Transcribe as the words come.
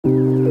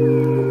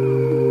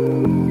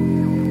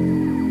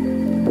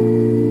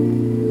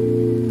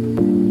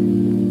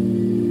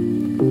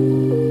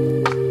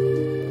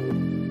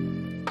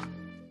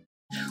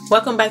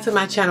Welcome back to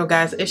my channel,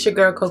 guys. It's your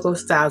girl Coco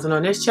Styles, and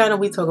on this channel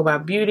we talk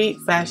about beauty,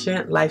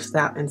 fashion,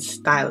 lifestyle, and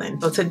styling.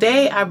 So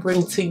today I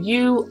bring to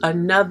you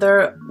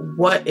another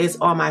what is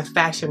on my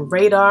fashion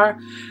radar.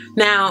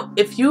 Now,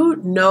 if you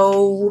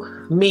know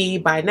me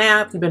by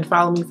now, if you've been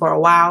following me for a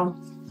while,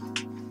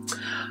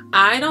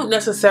 I don't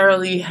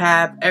necessarily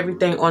have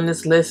everything on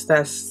this list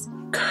that's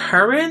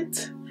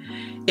current.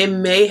 It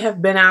may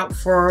have been out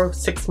for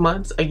 6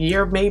 months, a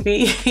year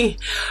maybe,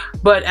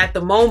 but at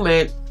the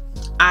moment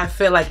I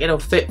feel like it'll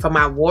fit for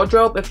my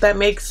wardrobe, if that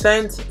makes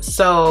sense.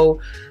 So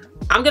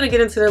I'm gonna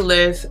get into the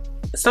list.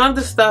 Some of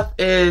the stuff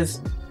is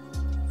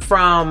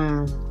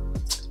from,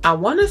 I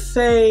want to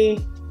say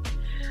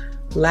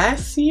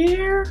last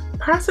year,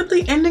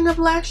 possibly ending of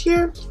last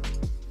year,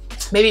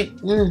 maybe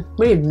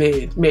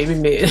mid.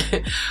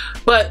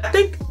 But I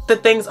think the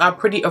things are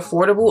pretty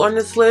affordable on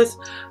this list.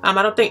 I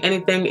don't think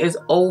anything is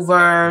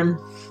over,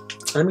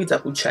 let me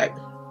double check.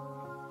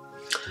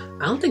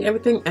 I don't think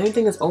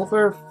anything is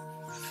over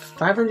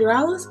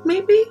 $500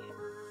 maybe,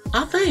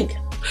 I think.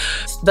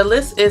 The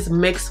list is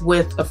mixed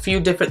with a few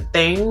different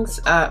things,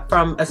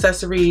 from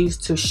accessories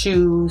to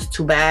shoes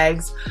to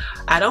bags.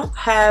 I don't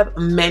have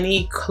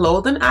many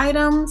clothing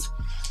items.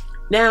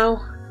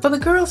 Now, for the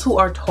girls who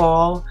are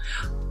tall,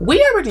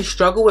 we already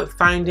struggle with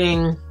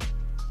finding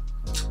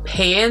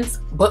pants,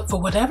 but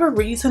for whatever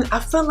reason, I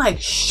feel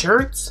like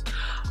shirts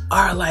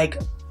are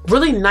like,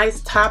 really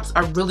nice tops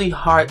are really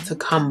hard to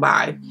come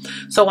by.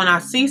 So when I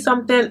see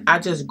something, I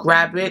just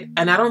grab it,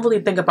 and I don't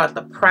really think about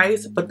the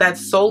price, but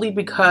that's solely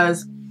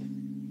because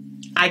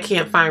I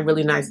can't find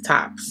really nice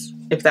tops,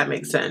 if that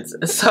makes sense.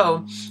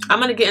 So I'm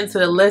gonna get into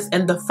the list,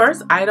 and the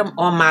first item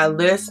on my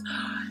list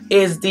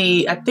is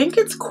the, I think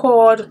it's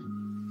called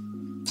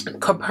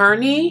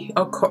Coperni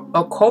or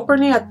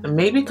Coperni,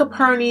 maybe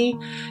Coperni.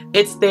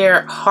 It's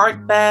their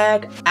heart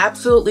bag.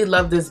 Absolutely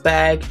love this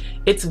bag.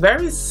 It's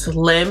very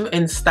slim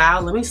in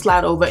style. Let me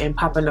slide over and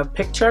pop in a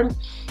picture.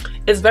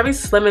 It's very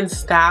slim in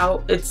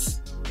style.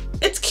 It's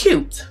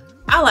cute.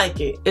 I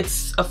like it.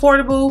 It's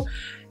affordable,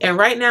 and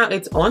right now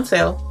it's on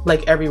sale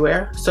like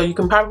everywhere. So you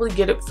can probably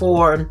get it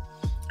for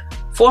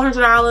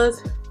 $400.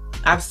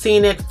 I've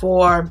seen it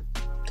for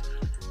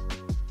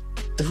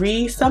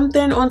 $3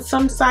 something on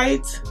some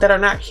sites that are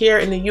not here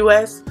in the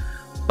US,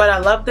 but I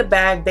love the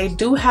bag. They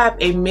do have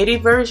a midi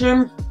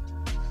version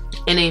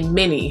and a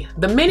mini.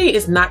 The mini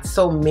is not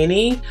so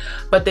mini,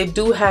 but they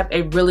do have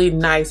a really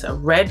nice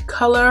red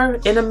color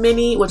in a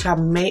mini, which I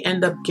may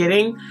end up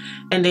getting,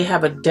 and they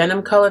have a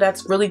denim color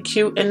that's really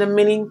cute in the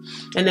mini,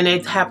 and then they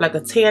have like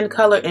a tan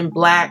color and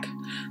black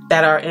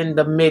that are in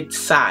the mid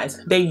size.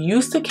 They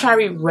used to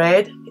carry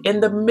red in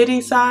the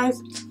midi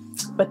size,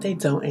 but they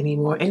don't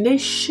anymore, and they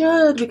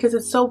should, because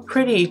it's so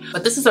pretty.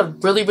 But this is a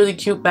really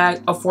cute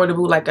bag,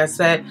 affordable. Like I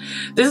said,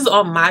 this is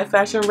on my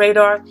fashion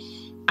radar.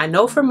 I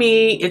know for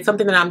me, it's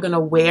something that I'm gonna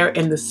wear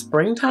in the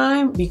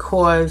springtime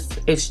because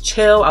it's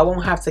chill. I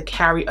won't have to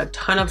carry a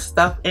ton of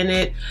stuff in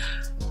it,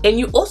 and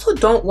you also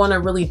don't want to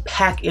really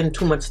pack in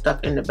too much stuff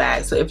in the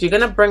bag. So if you're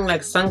gonna bring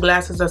like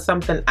sunglasses or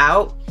something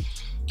out,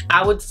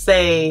 I would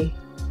say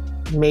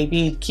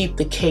maybe keep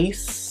the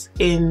case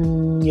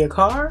in your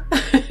car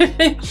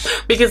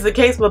because the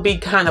case will be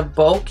kind of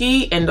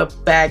bulky and the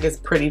bag is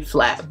pretty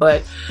flat.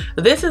 But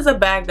this is a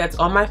bag that's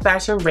on my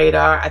fashion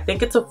radar. I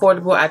think it's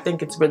affordable. I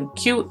think it's really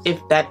cute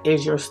if that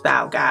is your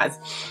style, guys.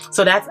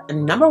 So that's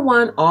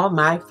 #1 on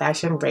my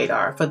fashion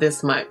radar for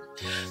this month.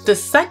 The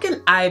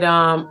second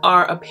item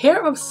are a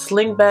pair of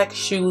slingback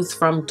shoes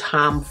from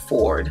Tom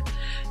Ford.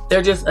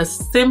 They're just a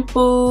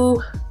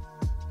simple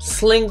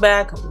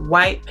slingback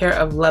white pair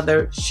of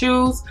leather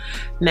shoes.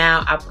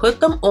 Now I put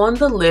them on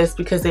the list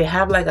because they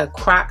have like a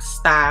croc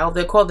style.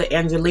 They're called the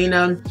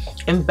Angelina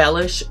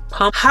Embellish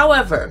Pump.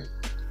 However,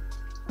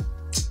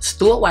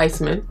 Stuart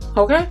Weitzman,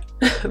 okay,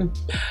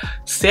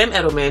 Sam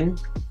Edelman,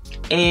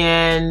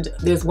 and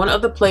there's one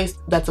other place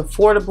that's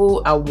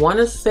affordable. I want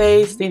to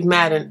say Steve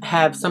Madden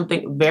have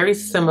something very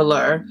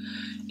similar,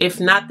 if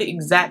not the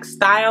exact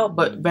style,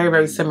 but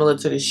very similar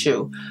to the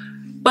shoe.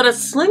 But a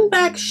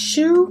slingback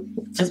shoe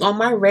is on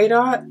my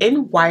radar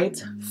in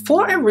white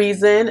for a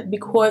reason,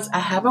 because I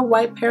have a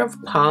white pair of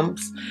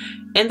pumps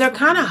and they're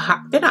kind of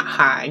high. They're not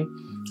high.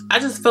 I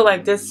just feel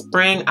like this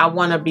spring I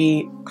want to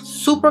be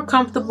super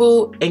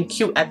comfortable and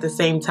cute at the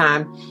same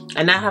time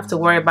and not have to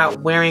worry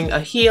about wearing a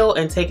heel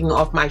and taking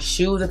off my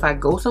shoes if I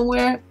go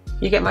somewhere.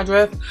 You get my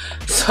drift?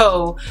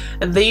 So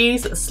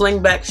these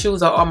slingback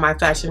shoes are on my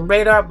fashion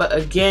radar, but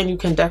again, you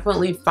can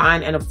definitely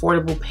find an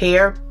affordable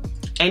pair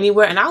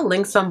anywhere, and I'll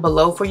link some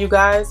below for you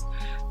guys.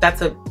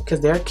 Because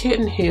they're a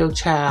kitten heel,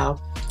 child.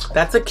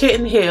 That's a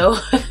kitten heel.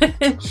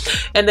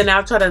 And then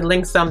I'll try to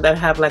link some that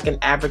have like an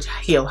average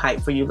heel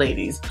height for you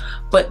ladies.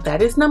 But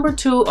that is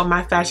 #2 on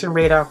my fashion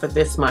radar for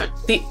this month.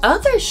 The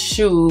other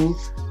shoe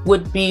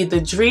would be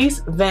the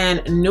Dries Van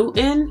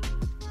Noten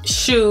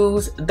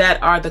shoes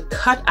that are the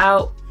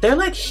cutout. They're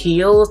like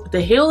heels, but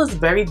the heel is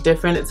very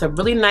different. It's a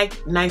really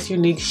nice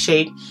unique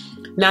shape.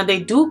 Now they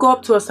do go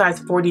up to a size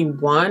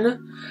 41,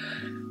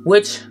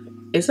 which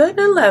is an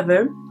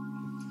 11.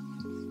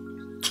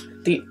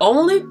 The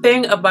only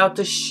thing about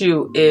the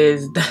shoe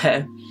is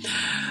that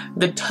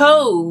the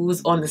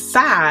toes on the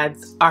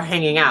sides are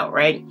hanging out,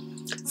 right?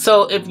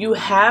 So if you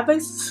have a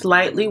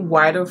slightly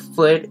wider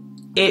foot,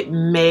 it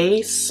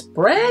may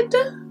spread.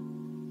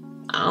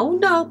 I don't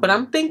know, but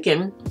I'm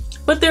thinking.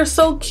 But they're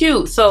so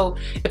cute. So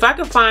if I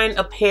could find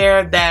a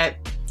pair that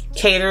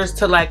caters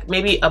to like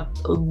maybe a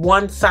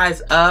one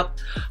size up,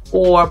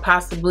 or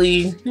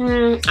possibly,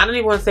 I don't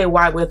even want to say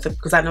wide width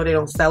because I know they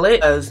don't sell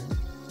it, because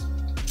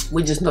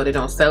we just know they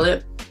don't sell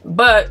it.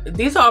 But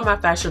these are on my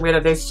fashion radar.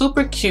 They're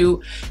super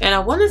cute, and I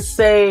want to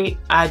say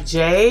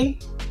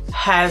AJ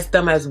has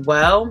them as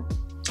well.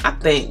 I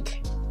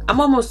think,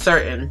 I'm almost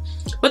certain,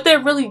 but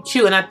they're really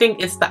cute, and I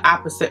think it's the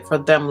opposite for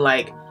them.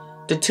 Like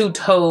the two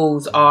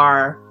toes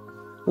are,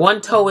 one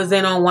toe is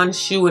in on one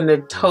shoe and the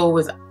toe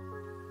is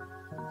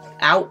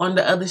out on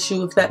the other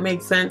shoe, if that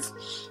makes sense.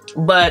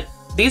 But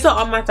these are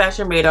on my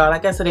fashion radar.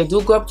 Like I said, they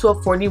do go up to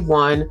a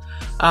 41.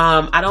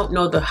 I don't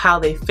know how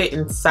they fit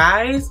in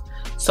size.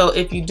 So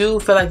if you do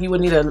feel like you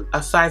would need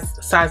a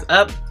size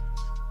up,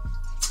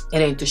 it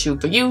ain't the shoe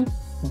for you.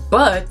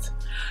 But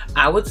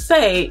I would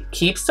say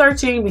keep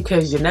searching,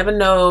 because you never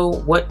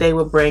know what they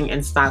will bring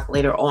in stock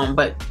later on.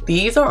 But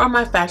these are on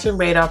my fashion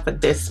radar for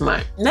this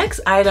month. Next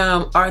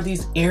item are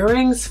these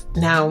earrings.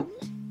 Now,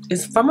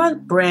 it's from a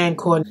brand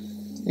called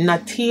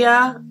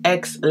Natia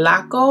x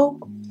Lako.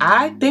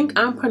 I think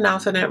I'm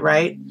pronouncing it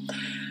right.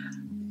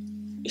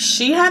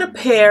 She had a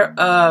pair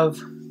of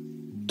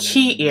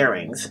key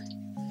earrings,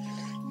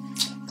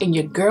 and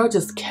your girl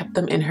just kept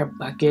them in her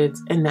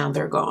buckets, and now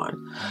they're gone.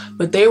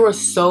 But they were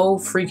so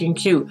freaking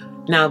cute.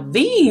 Now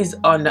these,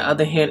 on the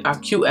other hand, are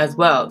cute as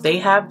well. They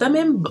have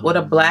them with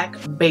a black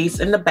base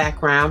in the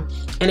background,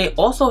 and they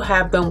also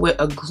have them with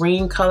a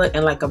green color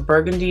and like a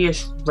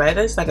burgundy-ish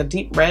reddish, like a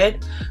deep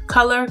red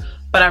color.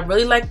 But I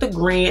really like the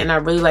green, and I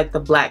really like the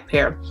black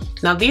pair.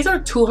 Now these are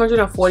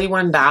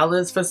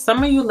 $241. For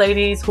some of you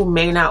ladies who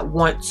may not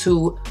want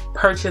to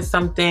purchase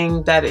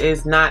something that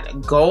is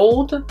not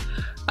gold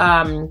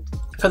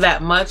for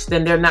that much,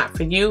 then they're not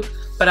for you.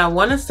 But I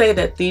want to say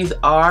that these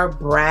are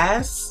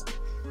brass.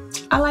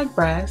 I like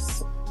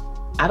brass.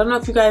 I don't know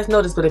if you guys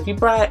noticed, but if you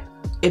buy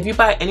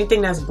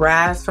anything that's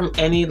brass from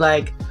any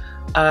like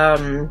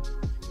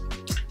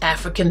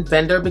African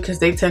vendor, because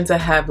they tend to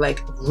have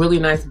like really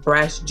nice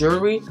brass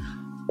jewelry,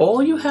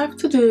 all you have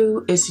to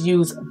do is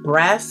use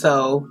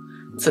Brasso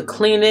to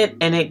clean it,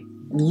 and it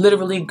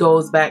literally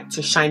goes back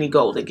to shiny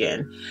gold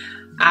again.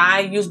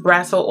 I use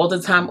Brasso all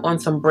the time on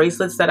some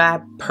bracelets that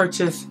I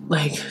purchased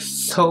like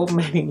so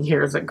many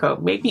years ago,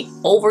 maybe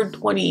over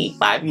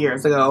 25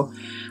 years ago.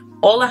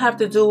 All I have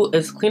to do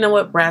is clean them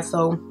with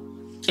Brasso,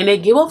 and they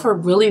give off a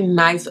really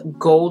nice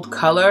gold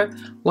color.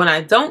 When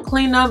I don't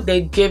clean them,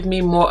 they give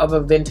me more of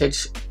a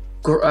vintage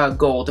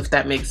gold, if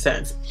that makes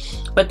sense.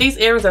 But these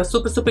earrings are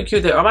super, super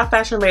cute. They're on my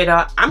fashion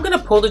radar. I'm gonna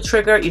pull the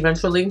trigger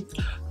eventually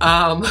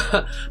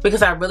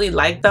because I really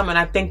like them, and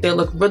I think they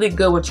look really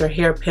good with your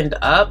hair pinned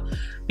up.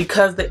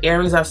 Because the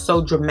earrings are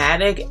so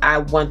dramatic, I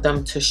want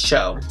them to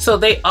show. So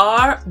they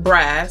are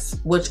brass,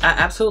 which I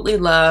absolutely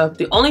love.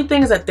 The only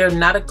thing is that they're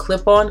not a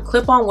clip-on.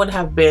 Clip-on would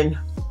have been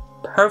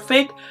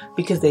perfect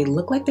because they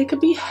look like they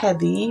could be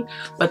heavy,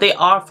 but they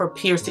are for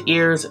pierced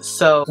ears.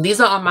 So these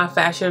are on my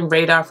fashion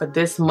radar for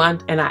this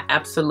month, and I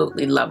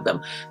absolutely love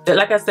them.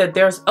 Like I said,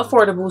 they're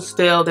affordable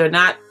still. They're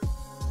not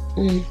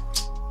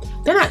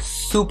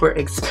super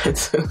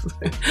expensive.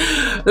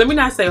 Let me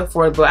not say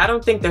affordable. I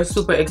don't think they're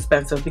super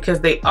expensive because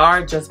they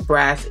are just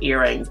brass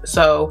earrings.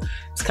 So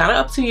it's kind of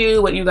up to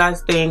you what you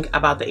guys think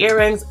about the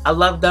earrings. I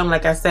love them.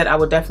 Like I said, I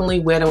would definitely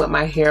wear them with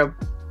my hair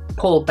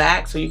pulled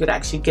back so you could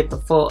actually get the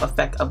full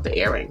effect of the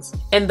earrings.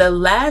 And the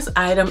last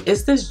item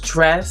is this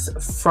dress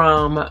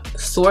from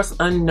Source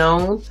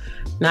Unknown.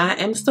 Now I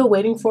am still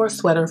waiting for a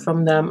sweater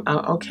from them.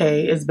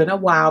 Okay, it's been a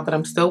while, but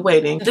I'm still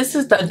waiting. This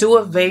is the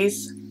Adua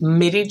Vase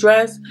midi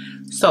dress.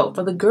 So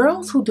for the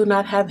girls who do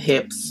not have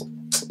hips,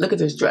 look at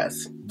this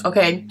dress.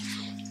 Okay,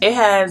 it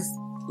has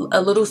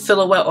a little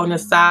silhouette on the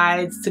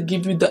sides to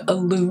give you the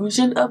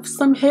illusion of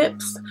some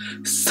hips.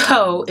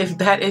 So if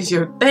that is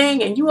your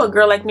thing and you a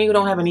girl like me who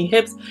don't have any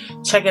hips,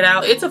 check it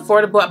out. It's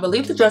affordable. I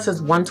believe the dress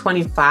is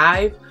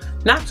 $125.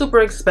 Not super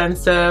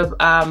expensive,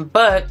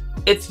 but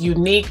it's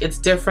unique, it's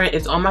different.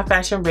 It's on my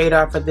fashion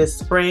radar for this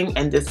spring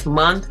and this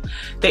month.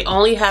 They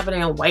only have it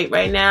in white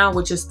right now,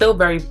 which is still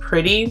very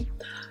pretty.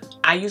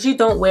 I usually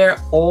don't wear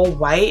all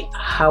white.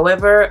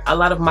 However, a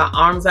lot of my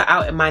arms are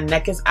out and my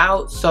neck is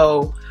out,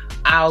 so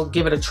I'll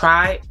give it a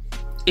try.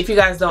 If you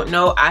guys don't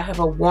know, I have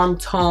a warm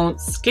tone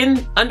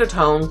skin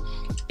undertone,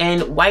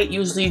 and white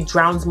usually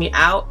drowns me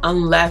out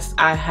unless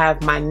I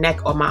have my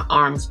neck or my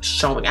arms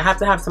showing. I have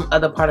to have some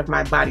other part of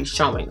my body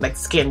showing, like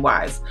skin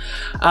wise.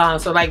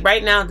 So like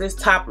right now this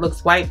top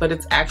looks white, but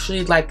it's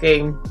actually like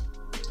a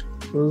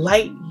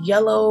light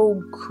yellow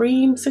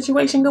cream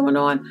situation going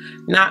on.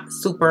 Not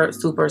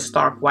super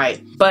stark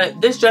white,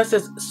 but this dress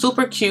is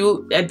super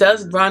cute. It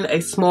does run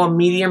a small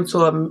medium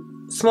to a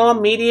small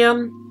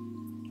medium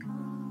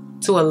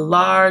to a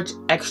large,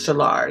 extra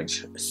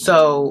large.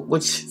 So,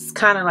 which is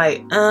kind of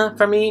like,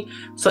 for me.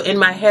 So in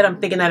my head, I'm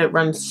thinking that it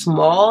runs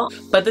small,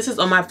 but this is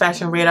on my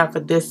fashion radar for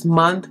this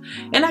month.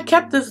 And I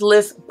kept this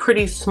list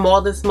pretty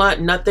small this month,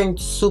 nothing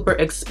super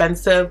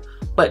expensive,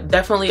 but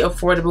definitely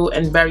affordable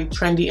and very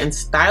trendy and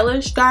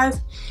stylish,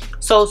 guys.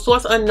 So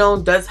Source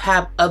Unknown does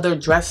have other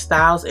dress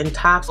styles and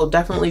tops, so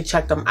definitely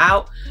check them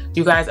out.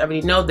 You guys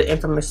already know the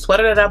infamous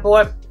sweater that I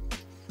bought.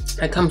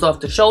 It comes off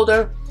the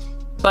shoulder.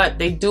 But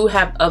they do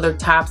have other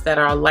tops that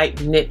are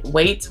light knit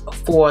weight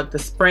for the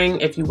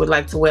spring if you would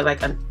like to wear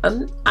like I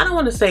don't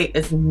want to say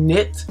it's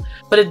knit,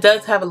 but it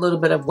does have a little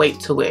bit of weight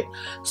to it.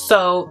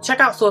 So check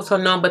out Source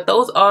Unknown. But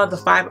those are the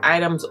 5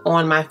 items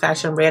on my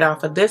fashion radar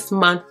for this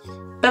month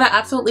that I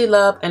absolutely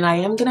love, and I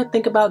am gonna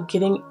think about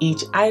getting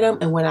each item,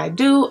 and when I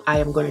do, I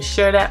am going to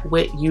share that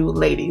with you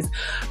ladies.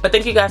 But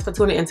thank you guys for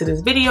tuning into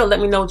this video.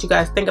 Let me know what you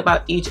guys think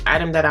about each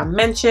item that I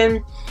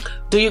mentioned.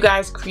 Do you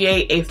guys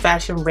create a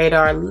fashion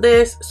radar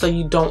list so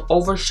you don't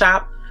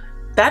overshop?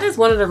 That is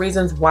one of the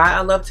reasons why I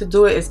love to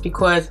do it, is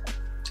because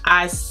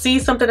I see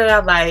something that I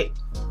like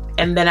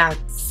and then I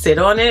sit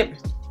on it.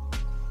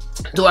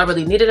 Do I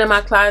really need it in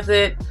my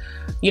closet?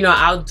 You know,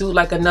 I'll do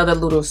like another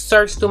little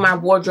search through my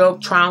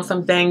wardrobe, try on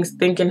some things,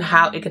 thinking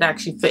how it could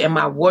actually fit in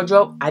my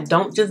wardrobe. I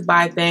don't just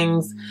buy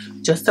things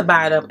just to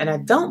buy them, and I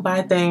don't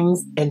buy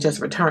things and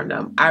just return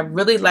them. I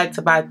really like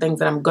to buy things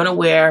that I'm gonna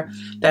wear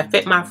that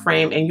fit my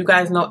frame. And you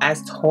guys know,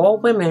 as tall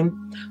women,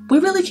 we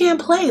really can't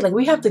play. Like,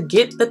 we have to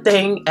get the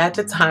thing at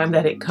the time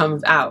that it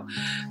comes out.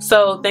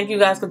 So thank you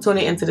guys for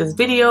tuning into this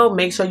video.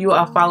 Make sure you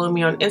are following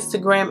me on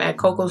Instagram at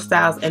Coco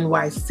Styles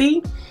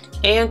NYC.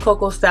 And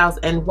Coco Styles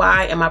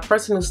NY, and my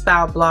personal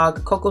style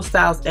blog,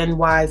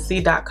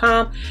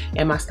 CocoStylesNYC.com,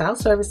 and my style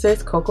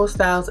services,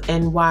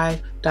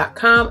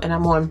 CocoStylesNY.com. And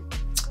I'm on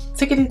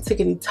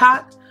tickety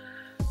tock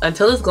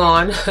until it's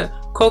gone,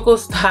 Coco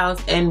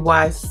Styles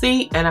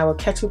NYC, and I will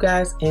catch you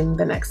guys in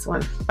the next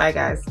one. Bye,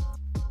 guys.